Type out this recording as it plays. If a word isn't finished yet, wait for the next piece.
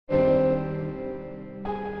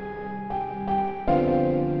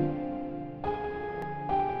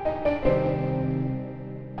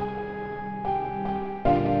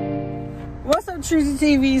Treasy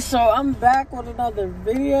TV, so I'm back with another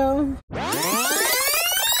video.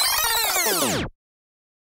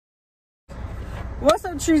 What's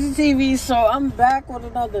up, Treasy TV? So I'm back with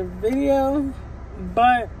another video,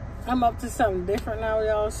 but I'm up to something different now,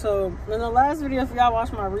 y'all. So in the last video, if y'all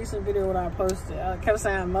watched my recent video what I posted, I kept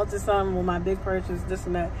saying I melted something with my big purchase, this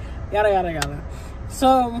and that, yada yada yada.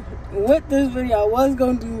 So with this video, I was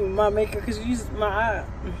gonna do my makeup because you use my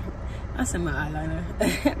I said my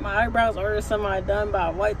eyeliner. My eyebrows are semi-done, but I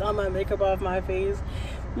wiped all my makeup off my face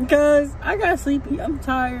because I got sleepy. I'm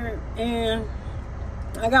tired, and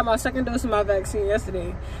I got my second dose of my vaccine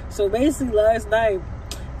yesterday. So basically last night,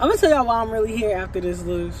 I'm going to tell y'all why I'm really here after this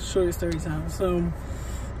little short story time. So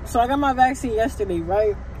I got my vaccine yesterday,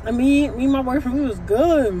 right? And me and my boyfriend, we was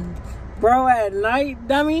good. Bro, at night,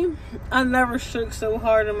 dummy, I never shook so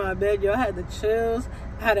hard in my bed. Yo, I had the chills,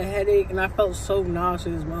 I had a headache, and I felt so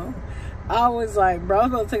nauseous, bro. I was like, bro, I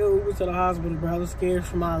was about to take an Uber to the hospital, bro. I was scared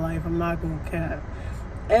for my life. I'm not going to cap.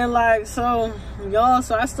 And, like, so, y'all,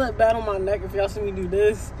 so I slept bad on my neck. If y'all see me do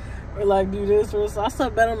this, or, like, do this, or so I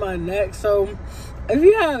slept bad on my neck. So, if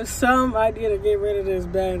you have some idea to get rid of this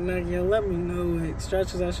bad neck, yo, let me know. Like,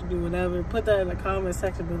 stretches I should do, whatever. Put that in the comment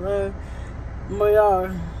section below. But,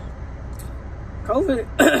 y'all,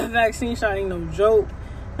 COVID vaccine shot ain't no joke.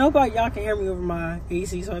 Nobody, y'all can hear me over my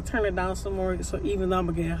AC, so I turn it down some more, so even though I'm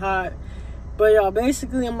gonna get hot. But y'all,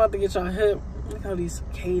 basically, I'm about to get y'all hip. Look how these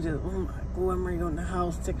cicadas. Oh my god, I'm ready to go in the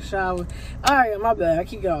house, take a shower. Alright, my bad, I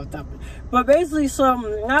keep going off topic. But basically, so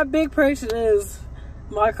my big purchase is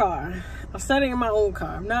my car. I'm setting in my own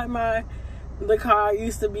car, not the car I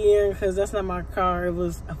used to be in, because that's not my car. It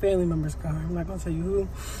was a family member's car. I'm not gonna tell you who,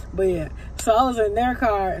 but yeah. So I was in their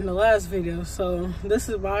car in the last video. So this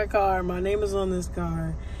is my car. My name is on this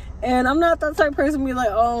car, and I'm not that type of person to be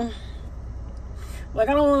like, oh, like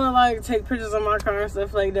I don't want to like take pictures of my car and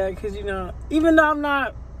stuff like that, because you know, even though I'm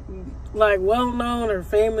not like well known or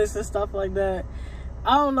famous and stuff like that,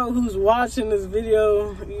 I don't know who's watching this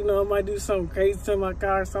video. You know, I might do something crazy to my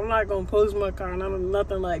car, so I'm not gonna post my car and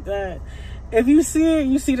nothing like that. If you see it,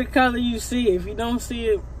 you see the color, you see it. If you don't see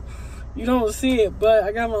it, you don't see it. But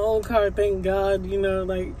I got my own car, thank God. You know,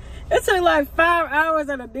 like, it took like 5 hours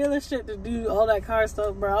at a dealership to do all that car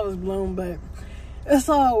stuff, bro. I was blown, but it's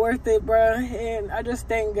all worth it, bro. And I just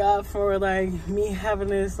thank God for, like, me having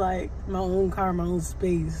this, like, my own car, my own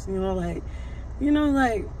space. You know, like,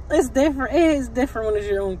 it's different. It is different when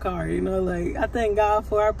it's your own car, you know? Like, I thank God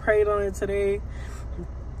for it. I prayed on it today.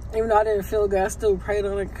 Even though I didn't feel good, I still prayed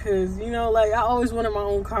on it because, you know, like, I always wanted my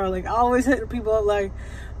own car. Like, I always hit the people up like,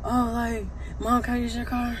 oh, like, Mom, can I use your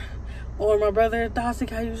car? Or my brother, Dante,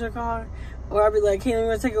 can I use your car? Or I'd be like, can you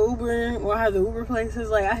want to take an Uber? Or I have the Uber places.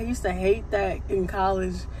 Like, I used to hate that in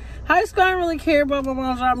college. High school, I didn't really care about my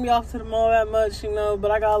mom dropping me off to the mall that much, you know,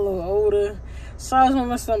 but I got a little older. So I just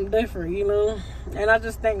wanted something different, you know? And I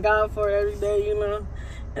just thank God for it every day, you know?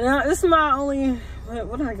 And this is my only,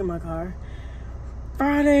 when did I get my car?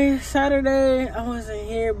 Friday, Saturday, I wasn't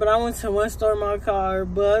here, but I went to one store in my car.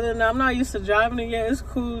 But other than that, I'm not used to driving it yet. It's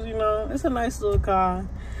cool, you know. It's a nice little car.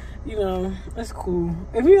 You know, it's cool.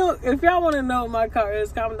 If y'all want to know what my car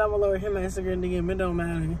is, comment down below or hit my Instagram DM. It don't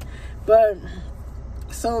matter. But,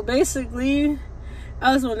 so basically,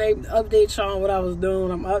 I just want to update y'all on what I was doing,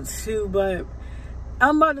 what I'm up to. But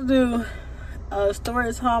I'm about to do a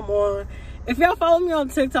story time on. If y'all follow me on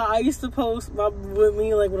TikTok, I used to post with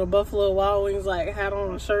me like with a Buffalo Wild Wings like hat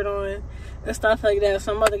on, a shirt on, and stuff like that.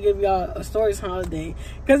 So I'm about to give y'all a story time today.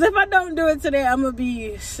 Because if I don't do it today, I'm going to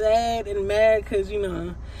be sad and mad because, you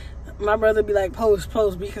know, my brother be like, post,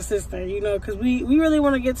 be consistent, you know, because we really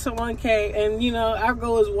want to get to 1K. And, you know, our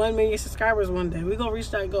goal is 1 million subscribers one day. We're going to reach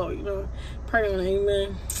that goal, you know. Pray on it,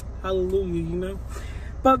 amen. Hallelujah, you know.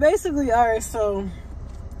 But basically, all right, so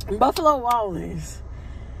Buffalo Wild Wings.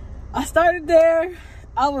 I started there.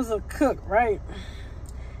 I was a cook, right?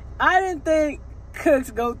 I didn't think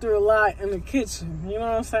cooks go through a lot in the kitchen. You know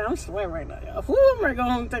what I'm saying? I'm sweating right now, y'all. I'm ready to go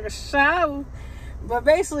home and take a shower. But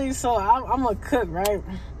basically, so I'm a cook, right?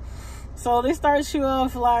 So they start you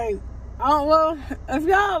off like, well, if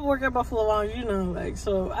y'all work at Buffalo Wild Wings, you know, like,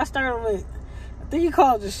 so I started with, I think you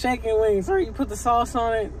call it just shaking wings, or you put the sauce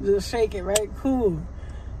on it, just shake it, right? Cool.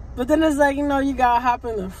 But then it's like, you know, you gotta hop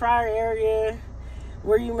in the fryer area,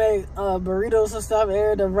 where you make burritos and stuff,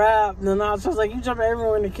 air the wrap, the nachos, like you jump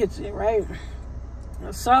everywhere in the kitchen, right?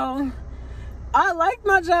 So I liked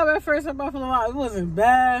my job at first at Buffalo Wild. It wasn't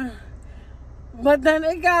bad, but then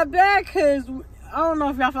it got bad because I don't know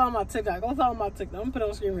if y'all follow my TikTok. Go follow my TikTok. I'm gonna put it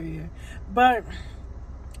on screen right here. But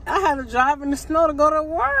I had to drive in the snow to go to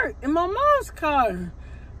work in my mom's car.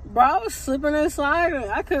 Bro, I was slipping and sliding.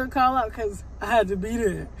 I couldn't call out because I had to be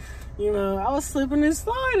there. You know, I was slipping and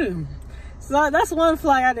sliding. So that's one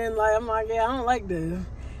flag I didn't like. I'm like, yeah, I don't like this.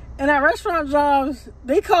 And at restaurant jobs,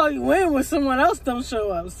 they call you in when someone else don't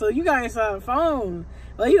show up. So you got inside the phone.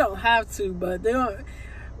 Well, you don't have to, but they don't.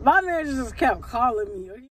 My manager just kept calling me.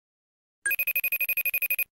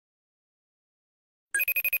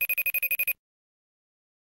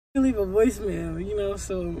 You leave a voicemail, you know,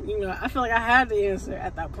 so, you know, I feel like I had to answer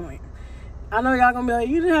at that point. I know y'all gonna be like,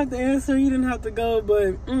 you didn't have to answer, you didn't have to go,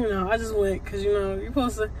 but, you know, I just went because, you know, you're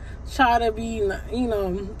supposed to try to be, you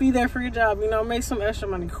know, be there for your job, you know, make some extra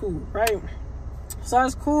money, cool, right? So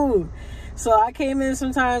that's cool. So I came in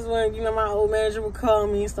sometimes when, you know, my old manager would call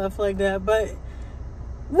me and stuff like that, but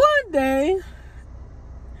one day,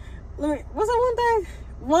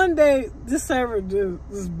 one day, this server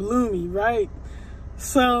just blew me, right?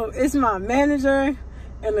 So it's my manager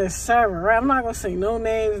and the server, right? I'm not gonna say no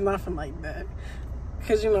names, nothing like that,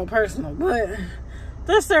 cause you know, personal. But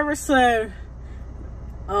the server said,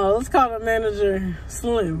 let's call the manager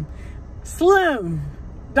Slim. Slim,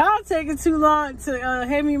 don't take it too long to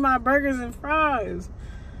hand me my burgers and fries.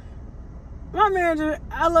 My manager,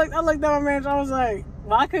 I looked at my manager. I was like,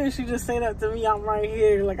 why couldn't she just say that to me? I'm right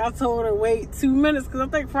here. Like, I told her wait 2 minutes because I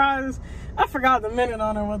think fries. I forgot the minute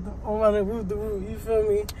on her you feel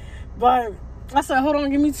me? But I said, hold on,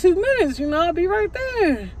 give me 2 minutes, you know, I'll be right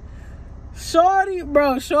there.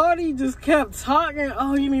 Shorty just kept talking.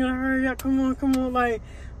 Oh, you need to hurry up, come on, like,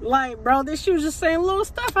 bro, she was just saying little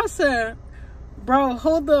stuff. I said, bro,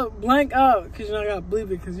 hold the blank up, because, you know, I got to bleep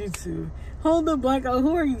it because you two. Hold the blank up,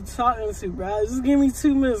 who are you talking to, bro? Just give me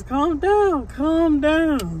 2 minutes, calm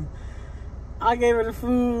down. I gave her the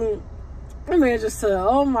food. My man just said,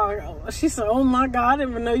 she said, oh my God, I didn't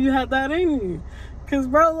even know you had that in you. Cause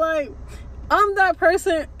bro, like, I'm that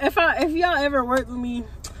person, if y'all ever worked with me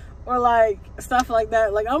or like stuff like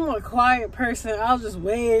that, like I'm a quiet person. I'll just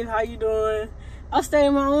wave, how you doing? I'll stay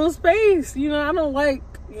in my own space. You know, I don't like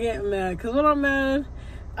getting mad. Cause when I'm mad,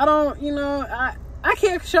 I don't, you know, I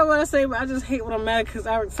can't control what I say, but I just hate when I'm mad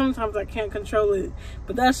because sometimes I can't control it.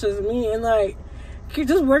 But that's just me. And like,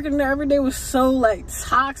 just working there every day was so like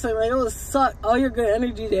toxic. Like, it was suck all your good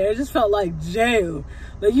energy there. It just felt like jail.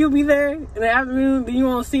 Like, you'll be there in the afternoon, then you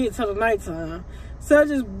won't see it till the nighttime. So it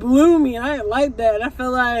just blew me. I didn't like that. And I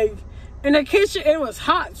felt like in the kitchen it was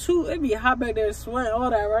hot too. It'd be hot back there, sweat, all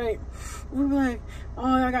that, right? We were like, oh,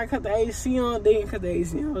 I gotta cut the AC on. They didn't cut the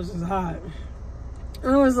AC on. It was just hot.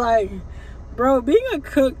 And it was like, bro, being a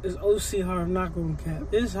cook is OC hard. I'm not gonna cap.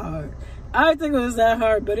 It's hard. I didn't think it was that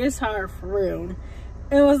hard, but it's hard for real.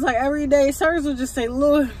 And it was like every day, servers would just say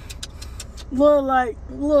little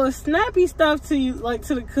snappy stuff to you, like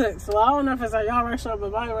to the cook. So I don't know if it's like y'all restaurant,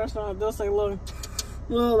 but my restaurant, they'll say little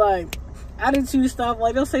like attitude stuff.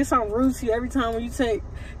 Like, they'll say something rude to you every time when you take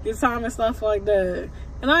your time and stuff like that.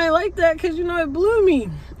 And I ain't like that because, you know, it blew me.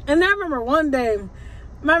 And I remember one day,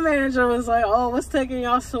 my manager was like, oh, what's taking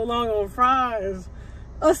y'all so long on fries?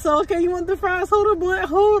 I said, okay, you want the fries? Hold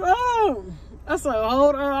on. I said,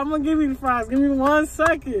 hold on, I'm gonna give you the fries. Give me 1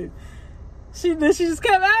 second. She just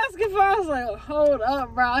kept asking for it. I was like, hold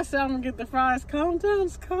up, bro. I said, I'm gonna get the fries. Calm down,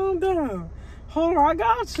 just calm down. Hold on, I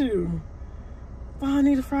got you. Oh, I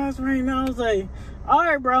need the fries right now. I was like, all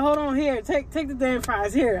right, bro, hold on here. Take the damn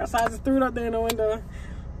fries here. So I just threw it up there in the window.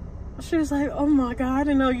 She was like, oh my God, I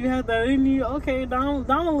didn't know you had that in you. Okay, don't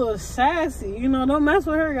a little sassy. You know, don't mess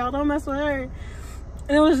with her, y'all. Don't mess with her.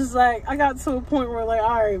 And it was just like, I got to a point where like,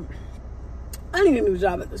 all right, I need a new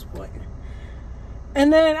job at this point.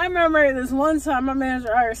 And then I remember this one time my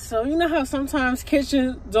manager, all right, so you know how sometimes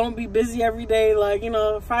kitchens don't be busy every day? Like, you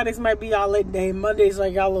know, Fridays might be y'all late day. Mondays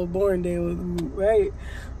like y'all little boring day, right?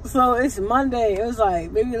 So it's Monday. It was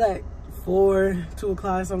like maybe like 4, 2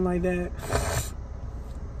 o'clock, something like that.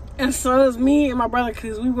 And so it was me and my brother,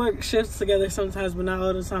 because we work shifts together sometimes, but not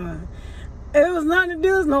all the time. It was nothing to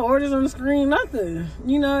do. There's no orders on the screen, nothing.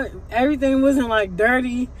 You know, everything wasn't like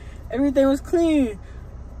dirty. Everything was clean.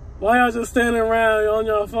 Why y'all just standing around on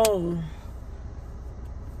your phone?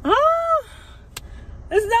 Huh?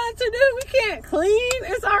 It's nothing to do. We can't clean.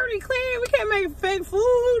 It's already clean. We can't make fake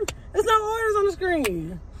food. There's no orders on the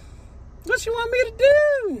screen. What you want me to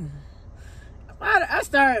do? I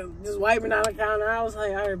started just wiping down the counter. I was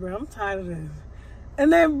like, all right, bro, I'm tired of this.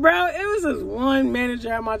 And then, bro, it was this one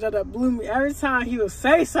manager at my job that blew me. Every time he would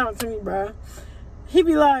say something to me, bro, he'd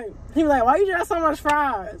be like, why you dress so much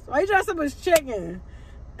fries? Why you dress so much chicken?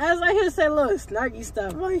 I was like, he'll say little snarky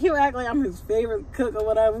stuff. Like, he'll act like I'm his favorite cook or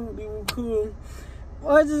whatever. Would be cool.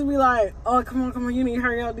 Or just be like, oh, come on, you need to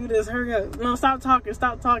hurry up, do this, hurry up. No, stop talking.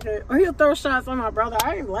 Or he'll throw shots on my brother.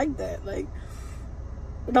 I didn't like that. Like,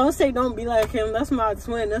 Don't say don't be like him. That's my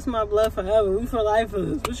twin. That's my blood forever. We for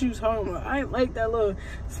lifers. What you talking about? I ain't like that little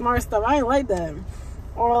smart stuff. I ain't like that.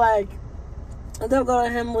 Or like, they'll go to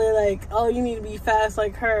him with like, oh, you need to be fast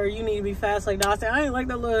like her. You need to be fast like Dante. I ain't like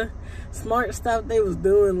that little smart stuff they was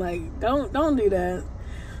doing. Like, don't do that.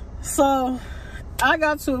 So I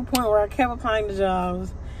got to a point where I kept applying to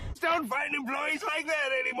jobs. Don't find employees like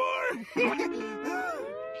that anymore.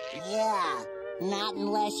 Yeah, not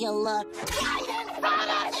unless you look right in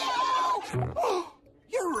front of you.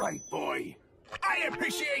 You're right, boy. I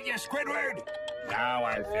appreciate you, Squidward. Now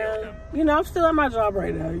I feel him. You know, I'm still at my job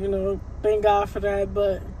right now. You know, thank God for that.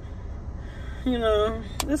 But, you know,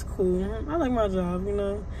 it's cool. I like my job, you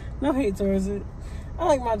know. No hate towards it. I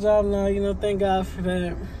like my job now, you know, thank God for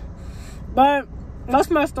that. But that's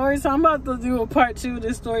my story time. I'm about to do a part 2 of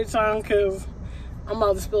this story time because I'm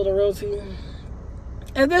about to spill the real tea.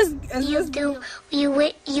 And this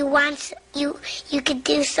you could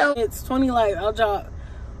do so. It's 20 likes. I'll drop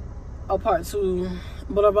a part 2.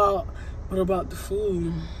 What about the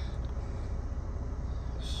food?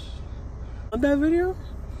 Want that video?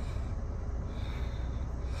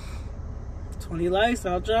 20 likes.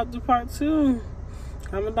 I'll drop the part 2.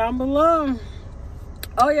 Comment down below.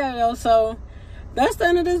 Oh yeah, yo. So that's the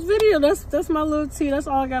end of this video. That's my little tea. That's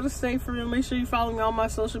all I gotta say for you. Make sure you follow me on my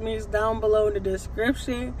social medias down below in the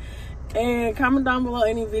description. And comment down below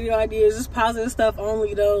any video ideas. Just positive stuff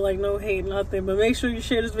only though. Like no hate, nothing. But make sure you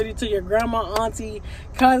share this video to your grandma, auntie,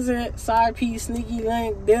 cousin, side piece, sneaky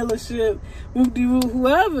link, dealership, whoop-de-woo,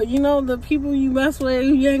 whoever. You know, the people you mess with,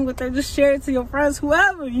 you hang with, them. Just share it to your friends,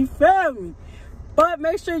 whoever. You feel me? But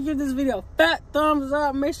make sure you give this video a fat thumbs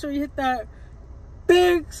up. Make sure you hit that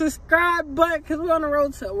big subscribe button because we're on the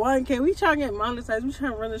road to 1K. We trying to get monetized. We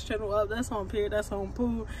trying to run this channel up. That's on period. That's on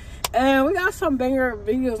pool. And we got some banger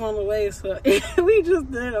videos on the way. So we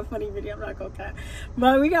just did a funny video. I'm not gonna cap.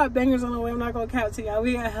 But we got bangers on the way. I'm not gonna cap to y'all.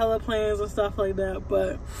 We got hella plans and stuff like that.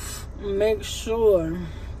 But make sure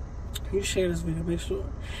you share this video. Make sure.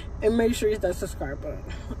 And make sure you hit that subscribe button.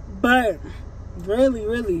 But really,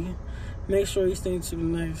 really make sure you stay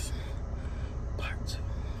tuned. Nice.